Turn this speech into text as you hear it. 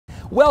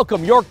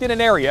Welcome Yorkton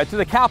and area to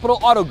the Capital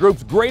Auto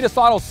Group's greatest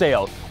auto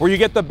sale, where you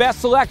get the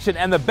best selection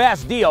and the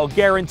best deal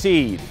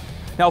guaranteed.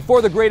 Now, for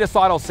the greatest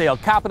auto sale,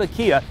 Capital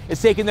Kia is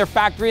taking their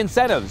factory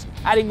incentives,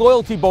 adding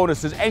loyalty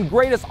bonuses and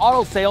greatest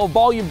auto sale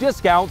volume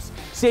discounts,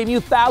 saving you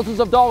thousands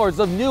of dollars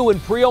of new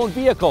and pre-owned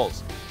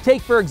vehicles.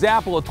 Take, for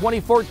example, a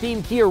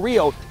 2014 Kia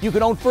Rio you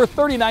can own for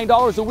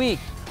 $39 a week,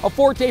 a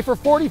Forte for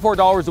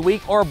 $44 a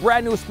week, or a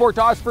brand new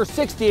Sportage for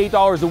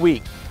 $68 a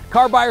week.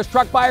 Car buyers,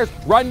 truck buyers,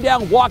 run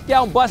down, walk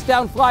down, bust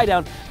down, fly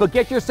down, but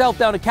get yourself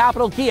down to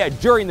Capital Kia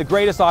during the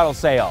greatest auto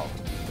sale.